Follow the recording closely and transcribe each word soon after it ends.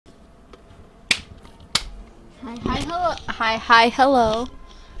Hello.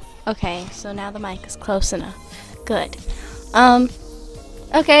 Okay, so now the mic is close enough. Good.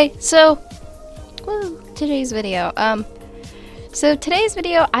 Okay, so, today's video. So today's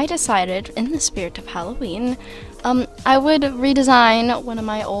video, I decided, in the spirit of Halloween, I would redesign one of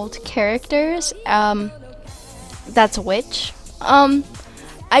my old characters, that's a witch.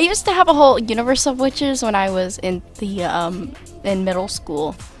 I used to have a whole universe of witches when I was in the, in middle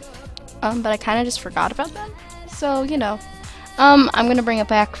school, but I kind of just forgot about them. So, you know, I'm gonna bring it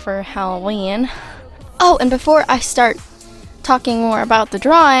back for Halloween. Oh, and before I start talking more about the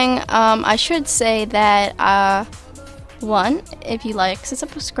drawing, I should say that, one, if you like,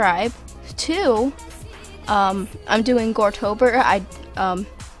 subscribe. Two, I'm doing Goretober.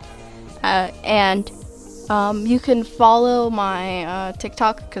 You can follow my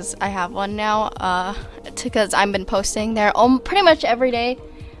TikTok because I have one now. Because I've been posting there pretty much every day.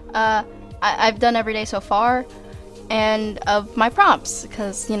 I've done every day so far, and of my prompts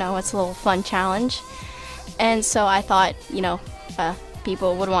because you know it's a little fun challenge. And so I thought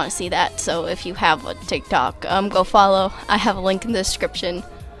people would want to see that. So if you have a TikTok, go follow. I have a link in the description.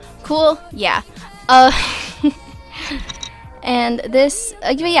 Cool? Yeah. And this,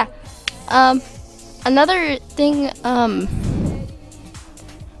 yeah. Another thing,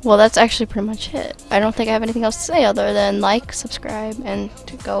 well, that's actually pretty much it. I don't think I have anything else to say other than like, subscribe, and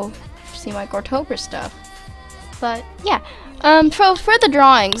to go see my Goretober stuff. But yeah. For the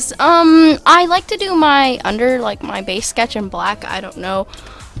drawings, I like to do my my base sketch in black. I don't know.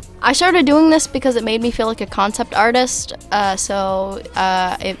 I started doing this because it made me feel like a concept artist.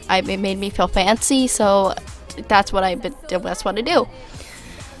 It made me feel fancy. So that's what I do.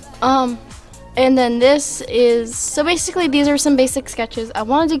 And then this is, so basically these are some basic sketches. I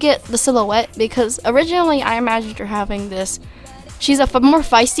wanted to get the silhouette because originally I imagined her having this. She's a more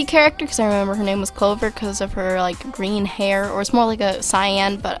feisty character because I remember her name was Clover because of her like green hair, or it's more like a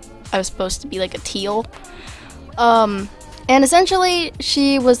cyan, but I was supposed to be like a teal. And essentially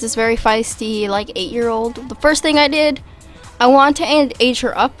she was this very feisty like 8-year-old. The first thing I did, I wanted to age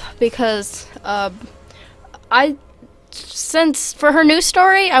her up because since for her new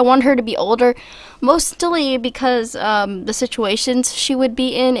story I want her to be older, mostly because the situations she would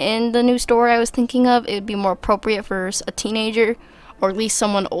be in the new story I was thinking of, it would be more appropriate for a teenager or at least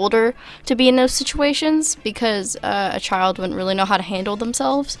someone older to be in those situations because a child wouldn't really know how to handle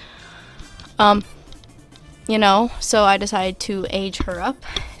themselves. You know, so I decided to age her up.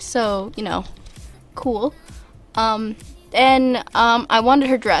 So, you know, cool. And I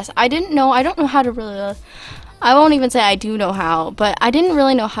wanted her dress. I don't know how to really I won't even say I do know how, but I didn't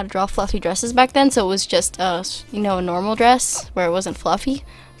really know how to draw fluffy dresses back then, so it was just, a normal dress where it wasn't fluffy.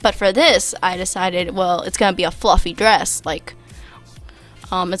 But for this, I decided, well, it's gonna be a fluffy dress, like,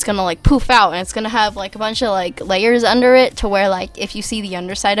 it's gonna, like, poof out, and it's gonna have, like, a bunch of, like, layers under it to where, like, if you see the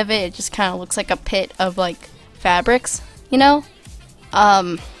underside of it, it just kind of looks like a pit of, like, fabrics, you know?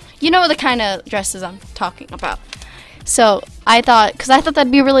 You know the kind of dresses I'm talking about. So I thought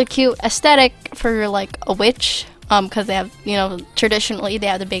that'd be a really cute aesthetic for like a witch, because they have, traditionally they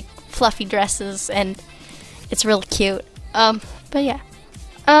have the big fluffy dresses and it's really cute. But yeah.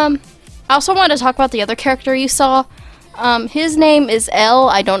 I also wanted to talk about the other character you saw. His name is L.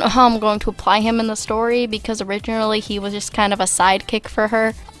 I don't know how I'm going to apply him in the story because originally he was just kind of a sidekick for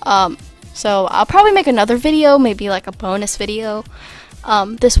her. So I'll probably make another video, maybe like a bonus video,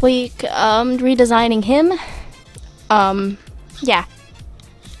 this week, redesigning him. Yeah,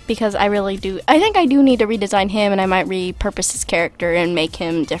 because I think I do need to redesign him, and I might repurpose his character and make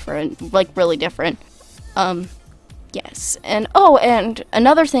him different, like really different. Yes, and and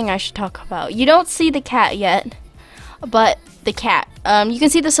another thing I should talk about. You don't see the cat yet, but the cat, you can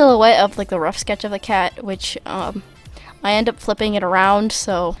see the silhouette of like the rough sketch of the cat, which, I end up flipping it around,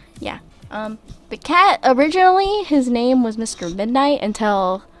 so yeah. The cat, originally, his name was Mr. Midnight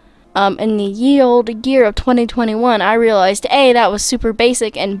until in the ye old year of 2021, I realized A, that was super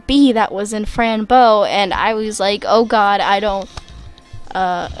basic, and B, that was in Frambeau, and I was like, oh god, I don't,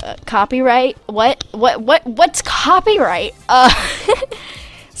 copyright? What's copyright?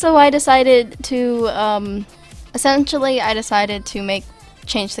 So I decided to, essentially,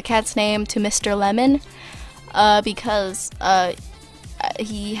 change the cat's name to Mr. Lemon, because,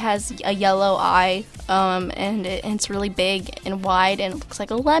 he has a yellow eye, and it's really big and wide and it looks like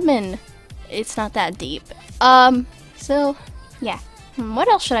a lemon. It's not that deep. So, yeah. What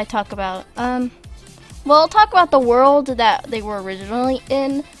else should I talk about? Well, I'll talk about the world that they were originally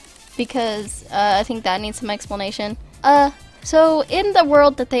in, because, I think that needs some explanation. So, in the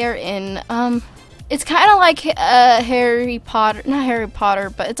world that they are in, it's kind of like Harry Potter, not Harry Potter,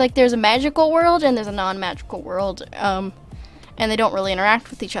 but it's like there's a magical world and there's a non-magical world, and they don't really interact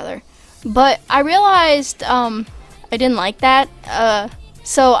with each other. But I realized I didn't like that,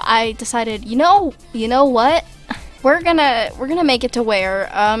 so I decided, you know what? We're gonna make it to where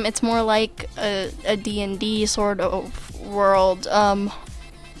it's more like a D&D sort of world,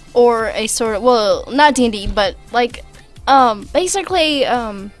 or a sort of, well, not D&D, but like basically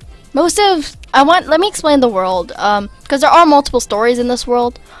let me explain the world, because there are multiple stories in this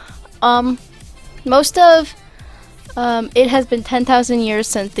world. Most of it has been 10,000 years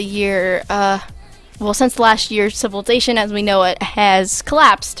since the year, since last year's civilization as we know it has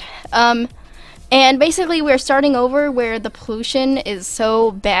collapsed. And basically we're starting over where the pollution is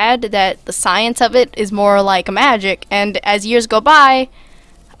so bad that the science of it is more like magic, and as years go by,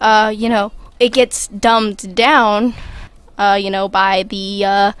 it gets dumbed down, by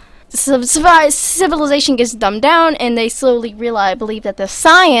the civilization gets dumbed down, and they slowly believe that the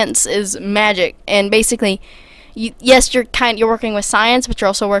science is magic. And basically, yes, you're working with science, but you're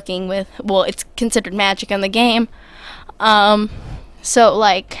also working with, well, it's considered magic in the game. So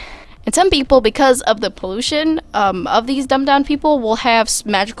like, and some people, because of the pollution of these dumbed down people, will have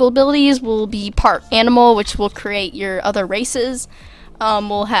magical abilities, will be part animal, which will create your other races,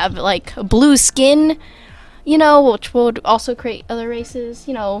 will have like blue skin, which will also create other races,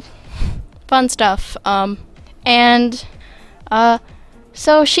 fun stuff.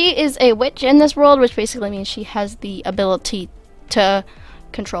 So she is a witch in this world, which basically means she has the ability to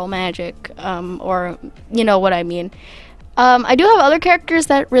control magic, or you know what I mean. I do have other characters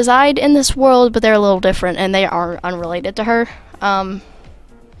that reside in this world, but they're a little different, and they are unrelated to her.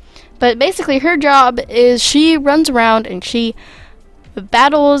 But basically, her job is she runs around and she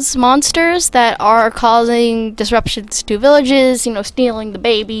battles monsters that are causing disruptions to villages, stealing the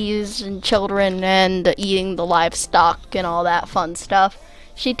babies and children and eating the livestock and all that fun stuff.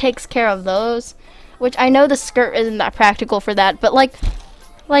 She takes care of those, which I know the skirt isn't that practical for that, but like,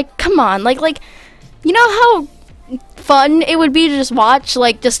 come on, you know how fun it would be to just watch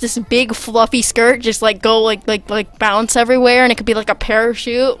just this big fluffy skirt just go like bounce everywhere, and it could be like a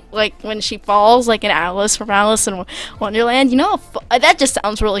parachute when she falls, like in Alice from Alice in Wonderland. That just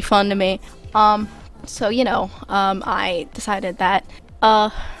sounds really fun to me. So I decided that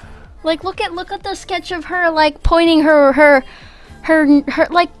look at the sketch of her pointing her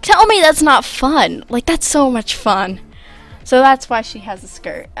tell me that's not fun. That's so much fun. So that's why she has a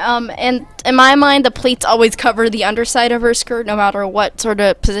skirt. And in my mind, the pleats always cover the underside of her skirt, no matter what sort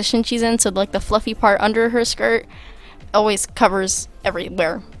of position she's in. So the fluffy part under her skirt always covers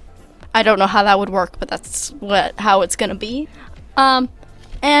everywhere. I don't know how that would work, but that's how it's gonna be. Yeah.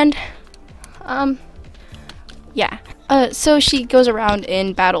 So she goes around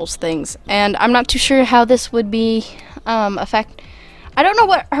and battles things, and I'm not too sure how this would be affect. I don't know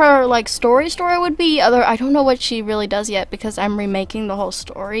what her story would be. I don't know what she really does yet, because I'm remaking the whole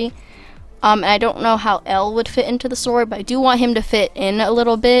story. And I don't know how Elle would fit into the story, but I do want him to fit in a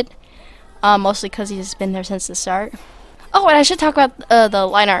little bit, mostly because he's been there since the start. Oh, and I should talk about the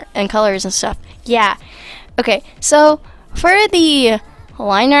line art and colors and stuff. Yeah. Okay, so for the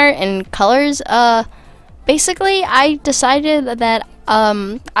line art and colors, basically I decided that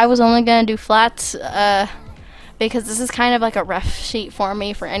I was only gonna do flats, because this is kind of like a ref sheet for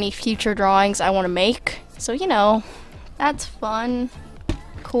me for any future drawings I want to make. So, that's fun,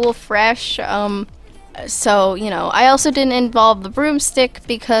 cool, fresh. So, I also didn't involve the broomstick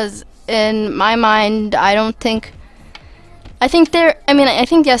because in my mind, I think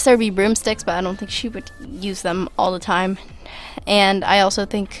yes, there'd be broomsticks, but I don't think she would use them all the time. And I also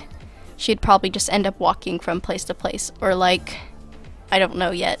think she'd probably just end up walking from place to place, or I don't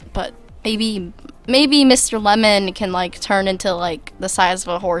know yet, but maybe Mr. Lemon can turn into the size of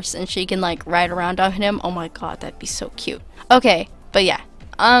a horse, and she can ride around on him. Oh my god, that'd be so cute. Okay, but yeah.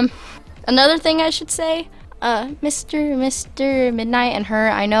 Another thing I should say, Mr. Midnight and her,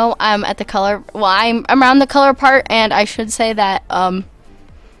 I know I'm at the color, I'm around the color part, and I should say that I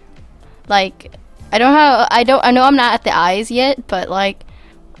know I'm not at the eyes yet, but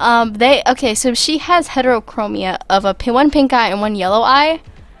so she has heterochromia of one pink eye and one yellow eye.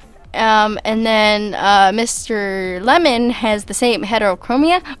 And then Mr. Lemon has the same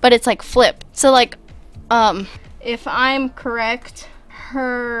heterochromia, but it's flipped. So if I'm correct,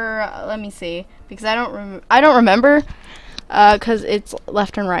 let me see, because I don't remember, because it's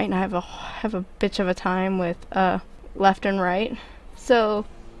left and right, and I have a bitch of a time with left and right. So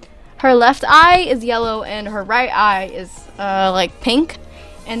her left eye is yellow and her right eye is pink,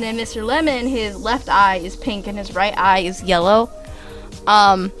 and then Mr. Lemon, his left eye is pink and his right eye is yellow.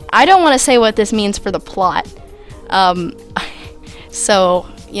 I don't want to say what this means for the plot. So,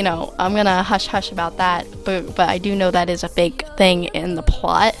 you know, I'm gonna hush hush about that, but I do know that is a big thing in the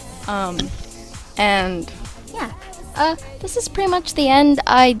plot. And yeah, this is pretty much the end.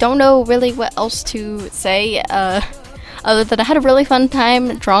 I don't know really what else to say, other than I had a really fun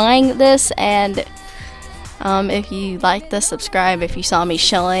time drawing this, and if you liked this, subscribe if you saw me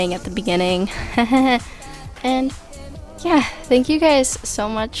shilling at the beginning. And yeah, thank you guys so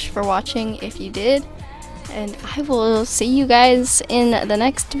much for watching if you did, and I will see you guys in the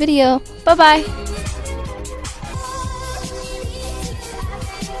next video. Bye